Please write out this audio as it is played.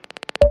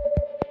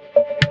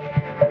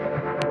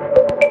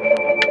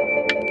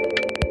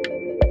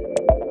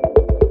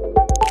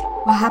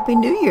Happy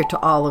New Year to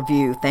all of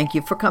you. Thank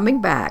you for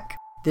coming back.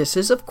 This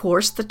is, of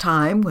course, the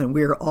time when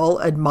we're all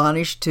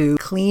admonished to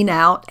clean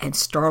out and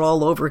start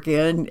all over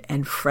again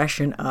and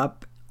freshen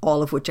up,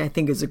 all of which I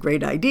think is a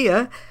great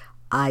idea.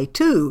 I,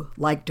 too,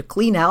 like to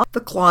clean out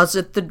the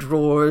closet, the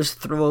drawers,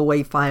 throw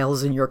away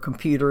files in your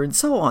computer, and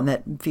so on.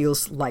 That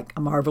feels like a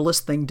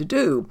marvelous thing to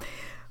do.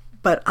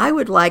 But I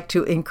would like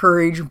to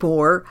encourage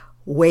more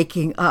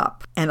waking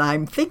up. And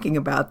I'm thinking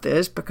about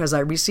this because I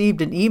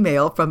received an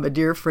email from a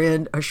dear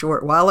friend a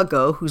short while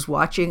ago who's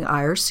watching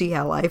our See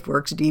How Life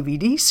Works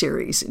DVD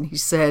series. And he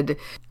said,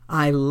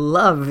 I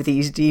love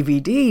these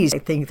DVDs. I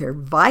think they're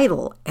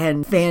vital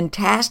and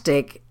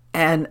fantastic,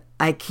 and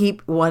I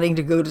keep wanting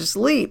to go to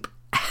sleep.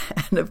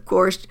 And of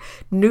course,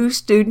 new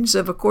students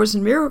of A Course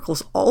in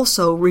Miracles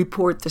also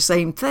report the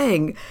same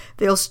thing.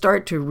 They'll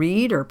start to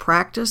read or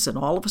practice, and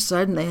all of a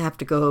sudden they have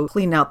to go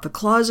clean out the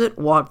closet,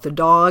 walk the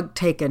dog,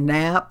 take a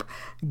nap,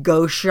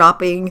 go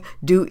shopping,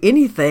 do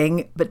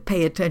anything but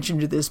pay attention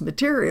to this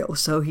material.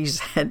 So he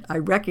said, I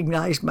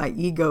recognize my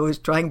ego is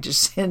trying to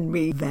send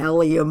me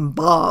Valium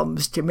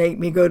bombs to make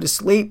me go to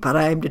sleep, but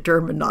I am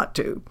determined not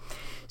to.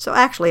 So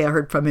actually, I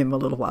heard from him a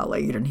little while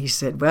later, and he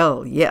said,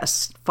 well,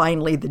 yes,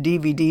 finally the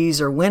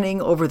DVDs are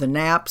winning over the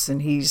naps,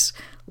 and he's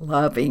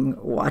loving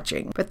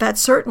watching. But that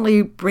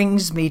certainly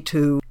brings me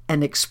to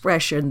an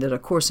expression that A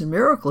Course in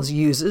Miracles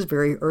uses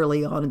very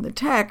early on in the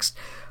text,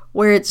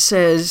 where it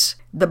says,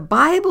 the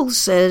Bible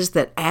says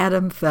that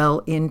Adam fell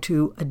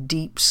into a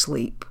deep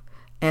sleep,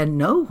 and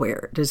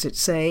nowhere does it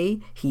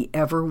say he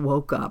ever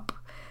woke up.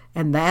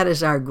 And that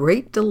is our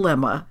great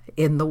dilemma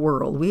in the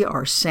world. We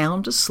are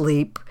sound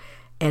asleep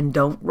and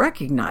don't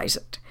recognize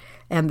it,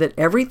 and that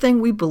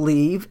everything we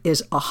believe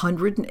is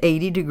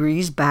 180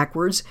 degrees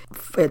backwards.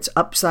 It's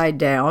upside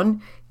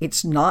down.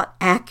 It's not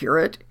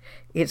accurate.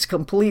 It's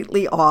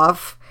completely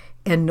off.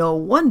 And no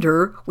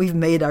wonder we've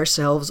made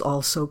ourselves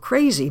all so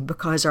crazy,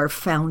 because our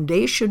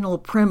foundational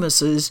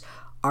premises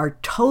are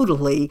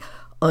totally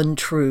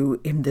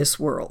untrue in this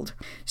world.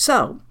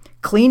 So,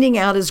 cleaning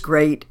out is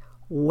great.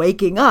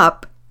 Waking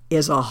up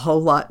is a whole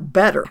lot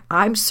better.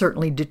 I'm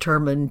certainly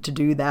determined to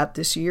do that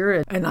this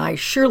year, and I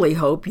surely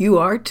hope you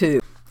are too.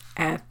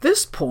 At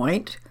this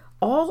point,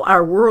 all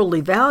our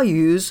worldly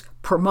values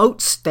promote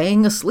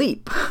staying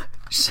asleep.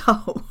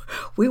 So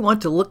we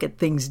want to look at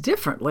things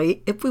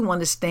differently if we want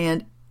to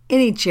stand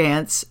any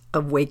chance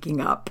of waking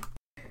up.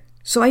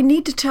 So I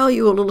need to tell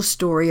you a little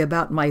story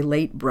about my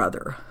late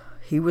brother.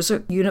 He was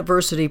a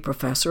university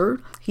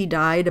professor. He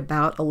died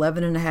about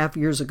 11 and a half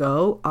years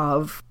ago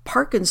of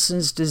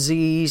Parkinson's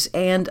disease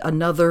and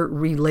another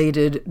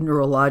related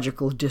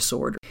neurological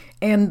disorder.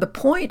 And the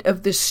point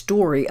of this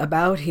story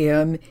about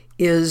him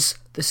is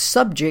the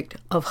subject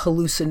of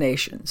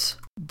hallucinations.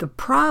 The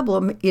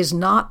problem is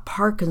not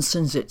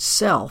Parkinson's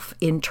itself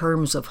in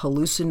terms of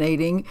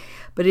hallucinating,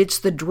 but it's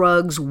the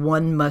drugs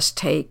one must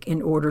take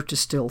in order to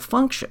still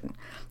function.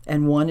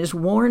 And one is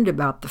warned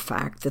about the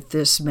fact that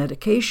this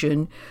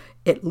medication,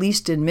 at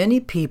least in many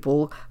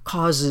people,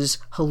 causes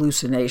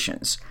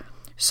hallucinations.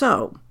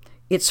 So,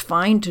 it's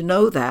fine to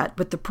know that,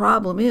 but the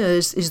problem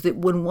is that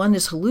when one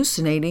is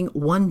hallucinating,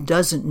 one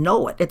doesn't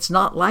know it. It's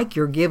not like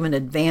you're given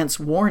advance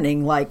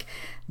warning, like,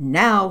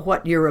 now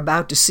what you're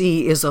about to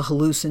see is a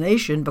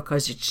hallucination,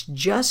 because it's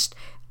just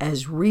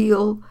as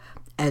real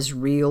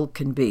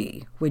can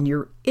be when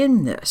you're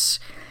in this.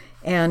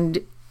 And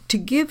to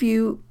give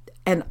you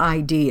an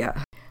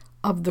idea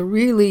of the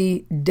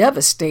really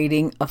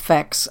devastating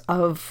effects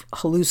of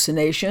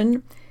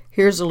hallucination,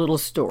 here's a little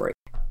story.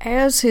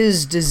 As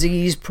his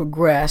disease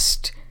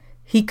progressed,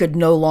 he could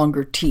no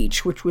longer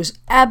teach, which was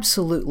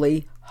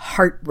absolutely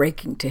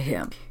heartbreaking to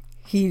him.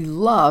 He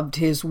loved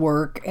his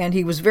work, and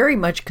he was very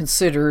much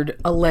considered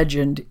a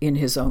legend in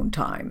his own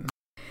time.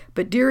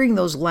 But during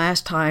those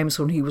last times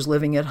when he was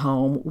living at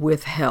home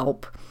with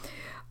help,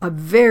 a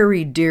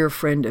very dear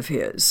friend of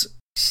his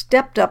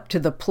stepped up to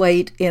the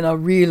plate in a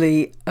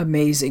really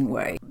amazing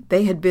way.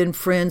 They had been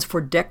friends for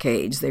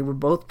decades. They were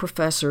both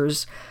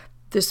professors.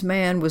 This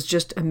man was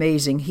just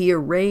amazing. He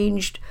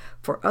arranged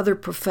for other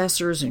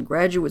professors and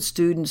graduate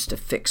students to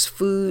fix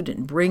food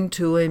and bring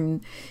to him.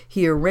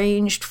 He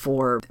arranged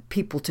for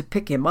people to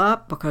pick him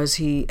up because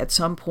he, at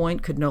some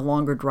point, could no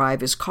longer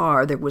drive his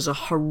car. There was a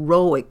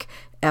heroic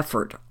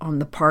effort on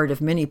the part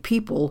of many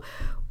people,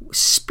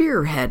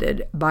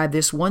 spearheaded by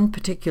this one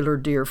particular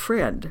dear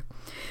friend.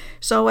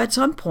 So at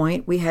some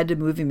point, we had to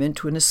move him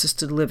into an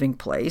assisted living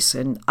place,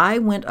 and I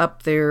went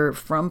up there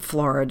from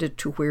Florida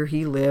to where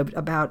he lived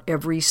about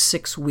every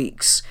 6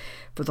 weeks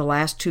for the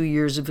last 2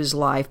 years of his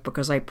life,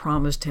 because I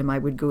promised him I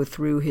would go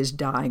through his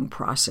dying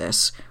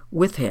process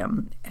with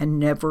him and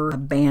never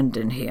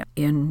abandon him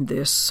in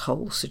this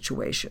whole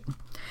situation.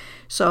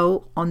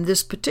 So on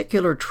this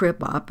particular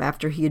trip up,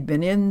 after he had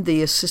been in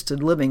the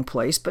assisted living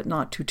place, but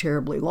not too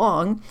terribly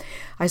long,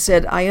 I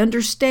said, I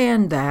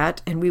understand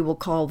that, and we will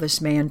call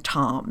this man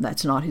Tom.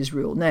 That's not his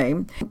real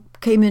name.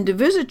 Came in to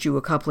visit you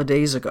a couple of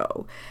days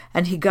ago,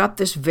 and he got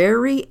this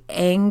very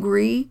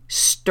angry,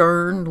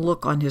 stern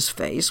look on his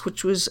face,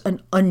 which was an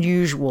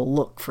unusual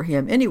look for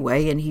him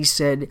anyway, and he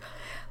said,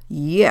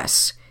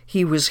 Yes,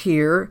 he was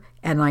here,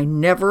 and I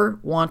never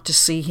want to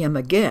see him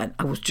again.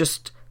 I was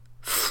just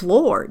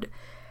floored.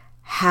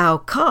 How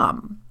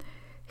come?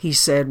 He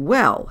said,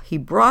 well, he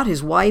brought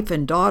his wife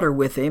and daughter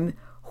with him,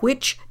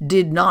 which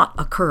did not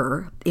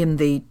occur in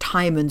the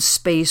time and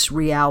space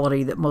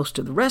reality that most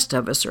of the rest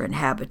of us are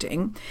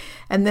inhabiting,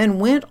 and then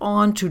went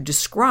on to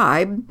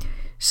describe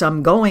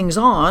some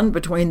goings-on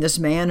between this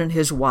man and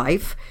his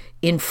wife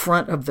in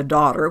front of the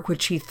daughter,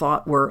 which he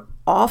thought were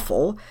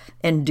awful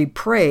and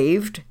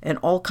depraved and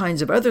all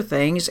kinds of other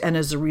things, and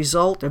as a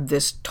result of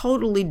this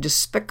totally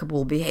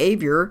despicable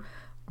behavior,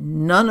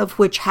 none of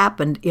which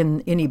happened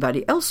in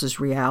anybody else's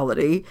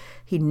reality,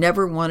 he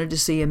never wanted to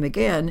see him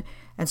again,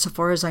 and so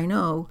far as I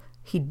know,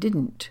 he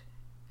didn't.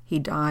 He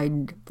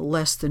died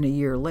less than a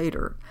year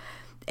later.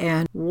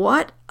 And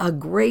what a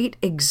great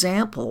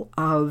example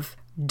of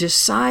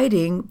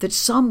deciding that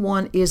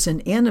someone is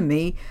an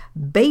enemy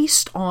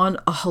based on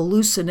a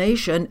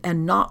hallucination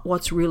and not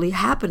what's really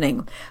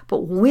happening.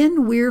 But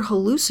when we're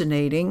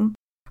hallucinating,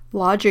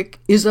 logic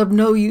is of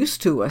no use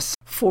to us.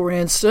 For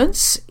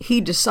instance,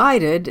 he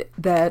decided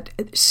that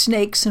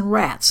snakes and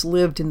rats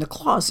lived in the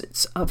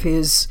closets of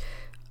his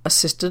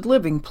assisted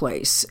living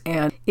place,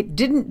 and it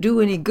didn't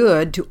do any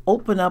good to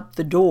open up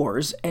the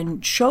doors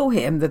and show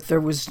him that there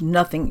was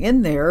nothing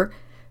in there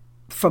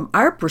from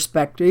our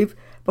perspective,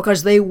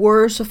 because they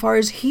were, so far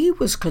as he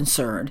was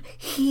concerned.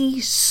 He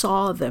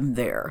saw them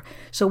there.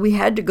 So we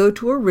had to go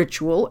to a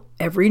ritual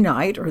every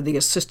night, or the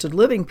assisted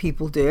living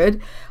people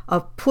did,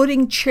 of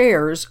putting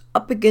chairs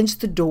up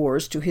against the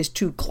doors to his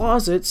two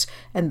closets,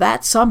 and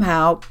that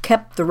somehow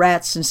kept the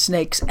rats and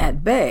snakes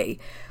at bay.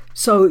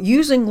 So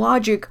using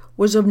logic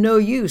was of no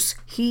use.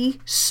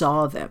 He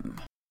saw them.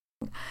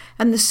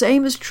 And the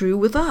same is true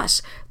with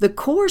us. The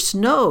Course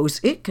knows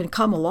it can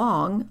come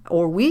along,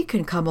 or we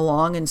can come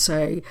along and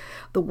say,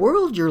 the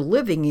world you're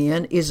living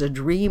in is a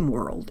dream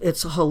world.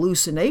 It's a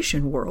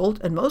hallucination world.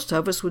 And most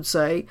of us would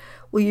say,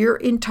 well, you're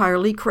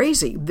entirely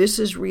crazy. This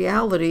is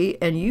reality,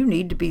 and you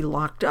need to be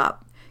locked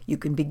up. You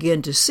can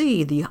begin to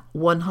see the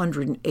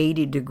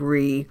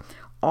 180-degree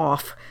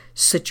off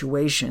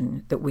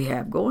situation that we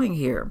have going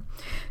here.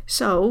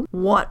 So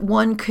what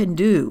one can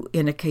do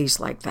in a case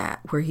like that,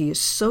 where he is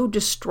so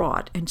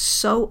distraught and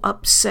so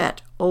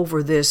upset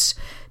over this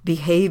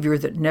behavior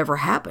that never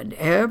happened,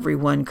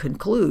 everyone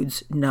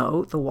concludes,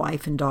 no, the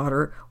wife and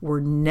daughter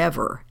were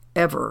never,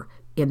 ever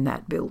in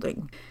that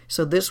building.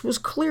 So this was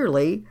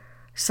clearly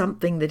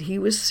something that he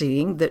was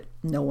seeing that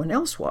no one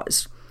else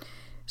was.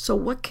 So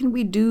what can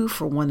we do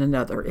for one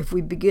another if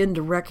we begin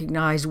to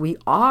recognize we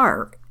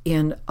are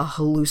in a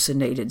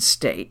hallucinated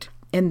state,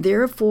 and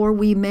therefore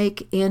we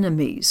make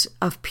enemies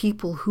of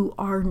people who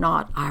are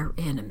not our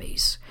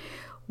enemies,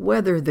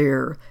 whether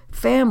they're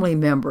family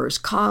members,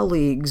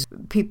 colleagues,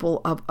 people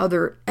of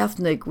other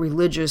ethnic,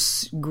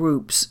 religious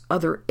groups,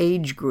 other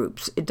age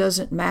groups. It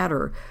doesn't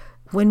matter.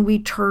 When we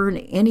turn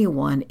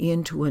anyone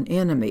into an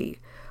enemy,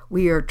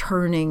 we are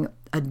turning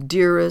a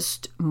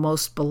dearest,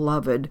 most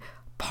beloved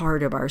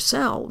part of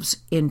ourselves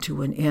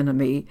into an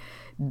enemy,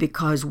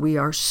 because we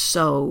are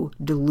so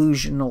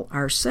delusional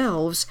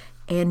ourselves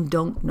and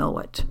don't know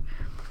it.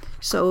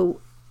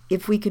 So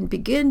if we can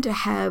begin to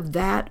have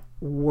that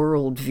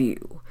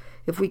worldview,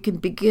 if we can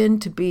begin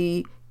to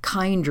be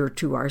kinder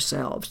to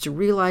ourselves, to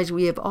realize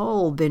we have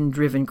all been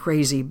driven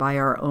crazy by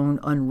our own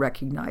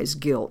unrecognized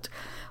guilt,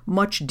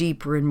 much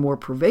deeper and more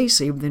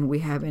pervasive than we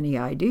have any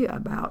idea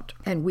about.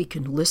 And we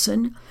can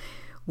listen,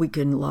 we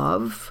can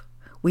love,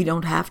 we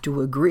don't have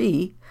to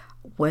agree.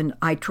 When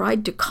I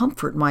tried to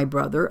comfort my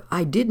brother,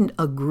 I didn't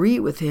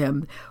agree with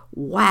him.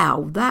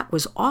 Wow, that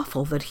was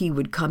awful that he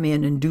would come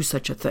in and do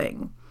such a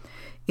thing.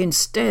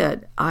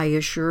 Instead, I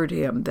assured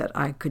him that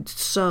I could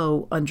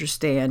so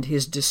understand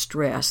his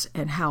distress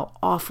and how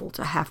awful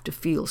to have to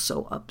feel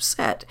so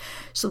upset,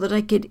 so that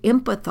I could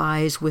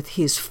empathize with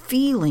his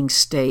feeling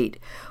state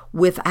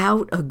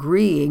without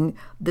agreeing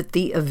that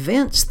the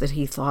events that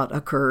he thought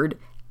occurred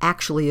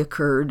actually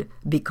occurred,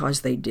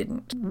 because they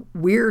didn't.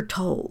 We're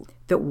told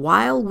that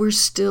while we're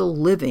still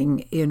living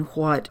in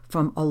what,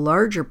 from a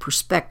larger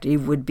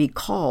perspective, would be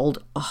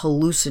called a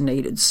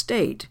hallucinated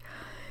state,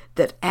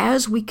 that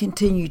as we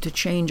continue to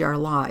change our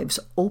lives,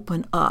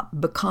 open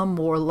up, become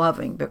more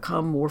loving,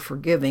 become more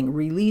forgiving,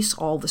 release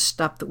all the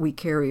stuff that we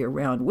carry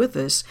around with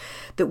us,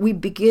 that we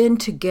begin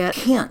to get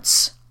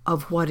hints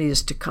of what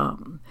is to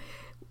come.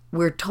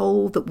 We're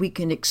told that we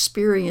can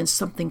experience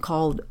something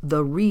called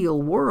the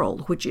real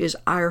world, which is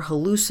our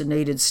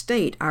hallucinated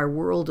state, our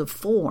world of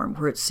form,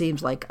 where it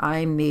seems like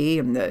I'm me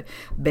and the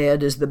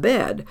bed is the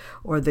bed,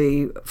 or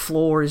the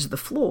floor is the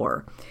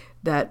floor.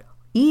 That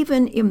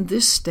even in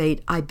this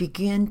state, I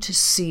begin to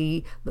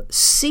see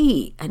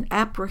and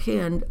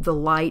apprehend the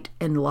light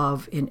and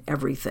love in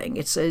everything.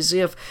 It's as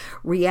if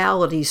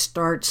reality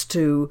starts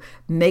to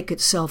make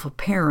itself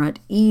apparent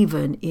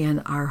even in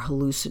our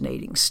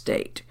hallucinating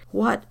state.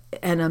 What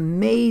an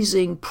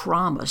amazing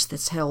promise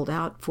that's held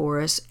out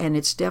for us, and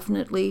it's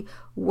definitely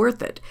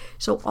worth it.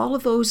 So all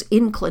of those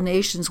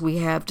inclinations we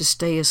have to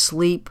stay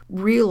asleep,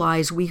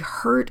 realize we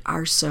hurt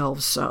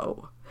ourselves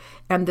so.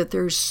 and that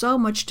there's so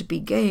much to be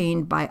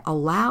gained by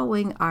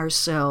allowing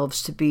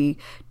ourselves to be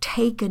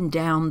taken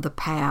down the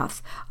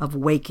path of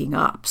waking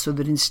up, so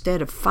that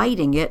instead of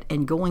fighting it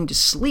and going to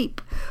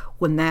sleep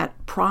when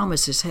that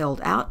promise is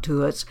held out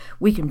to us,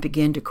 we can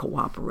begin to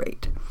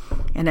cooperate.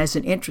 And as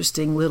an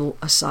interesting little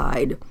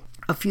aside,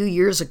 a few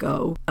years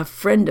ago, a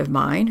friend of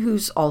mine,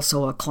 who's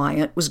also a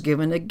client, was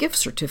given a gift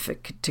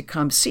certificate to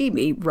come see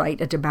me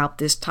right at about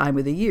this time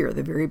of the year,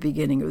 the very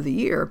beginning of the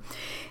year.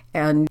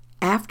 And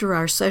after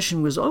our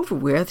session was over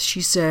with,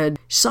 she said,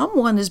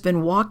 "Someone has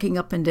been walking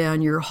up and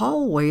down your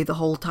hallway the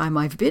whole time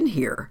I've been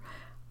here."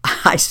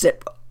 I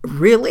said,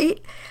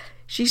 "Really?"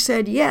 She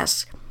said,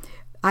 "Yes.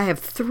 I have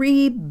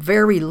 3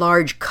 very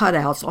large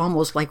cutouts,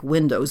 almost like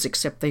windows,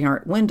 except they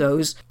aren't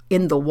windows,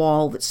 in the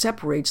wall that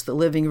separates the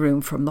living room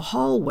from the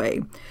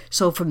hallway.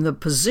 So from the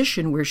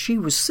position where she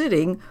was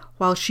sitting,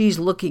 while she's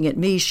looking at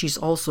me, she's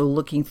also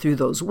looking through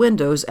those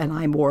windows, and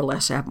I more or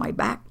less have my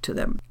back to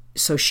them."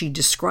 So she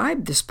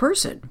described this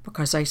person,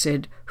 because I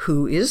said,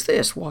 "Who is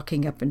this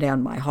walking up and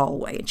down my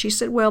hallway?" And she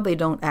said, "Well, they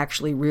don't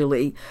actually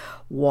really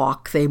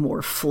walk, they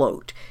more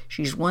float.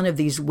 She's one of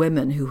these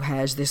women who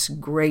has this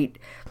great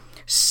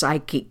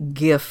psychic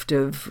gift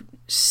of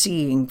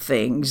seeing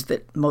things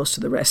that most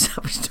of the rest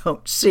of us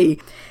don't see."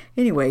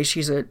 Anyway,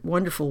 she's a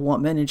wonderful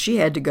woman, and she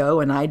had to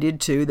go, and I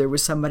did too. There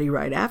was somebody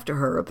right after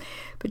her.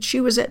 But she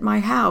was at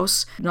my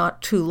house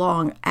not too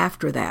long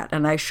after that,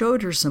 and I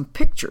showed her some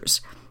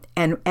pictures.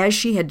 And as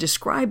she had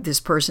described this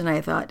person, I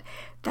thought,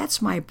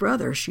 that's my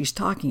brother she's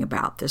talking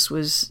about. This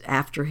was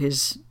after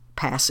his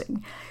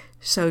passing.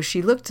 So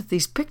she looked at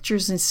these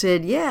pictures and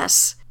said,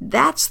 "Yes,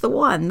 that's the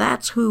one.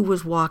 That's who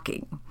was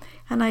walking."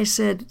 And I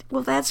said,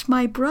 "Well, that's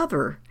my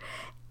brother.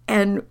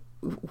 And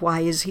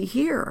why is he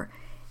here?"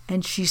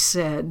 And she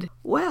said,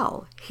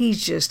 "Well,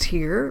 he's just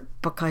here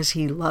because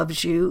he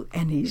loves you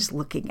and he's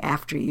looking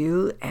after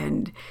you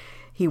and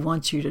he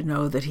wants you to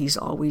know that he's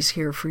always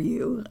here for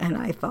you." And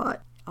I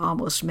thought,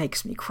 almost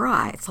makes me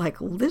cry. It's like,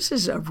 well, this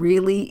is a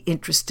really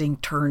interesting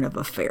turn of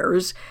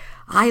affairs.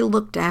 I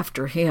looked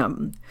after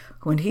him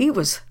when he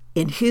was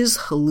in his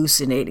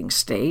hallucinating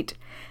state,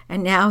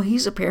 and now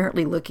he's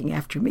apparently looking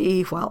after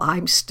me while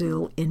I'm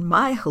still in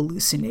my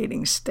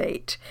hallucinating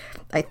state.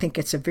 I think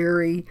it's a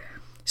very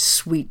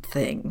sweet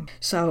thing.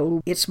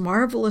 So it's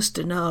marvelous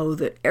to know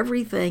that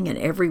everything and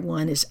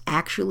everyone is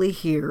actually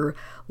here,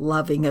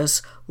 loving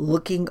us,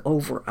 looking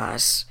over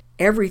us.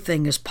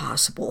 Everything is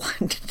possible.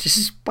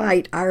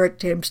 Despite our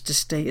attempts to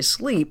stay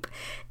asleep,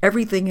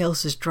 everything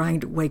else is trying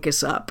to wake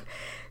us up.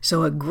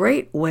 So a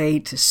great way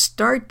to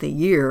start the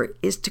year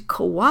is to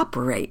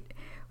cooperate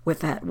with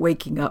that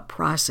waking up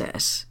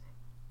process.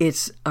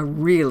 It's a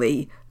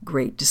really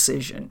great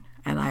decision,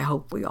 and I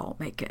hope we all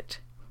make it.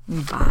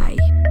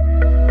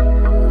 Bye.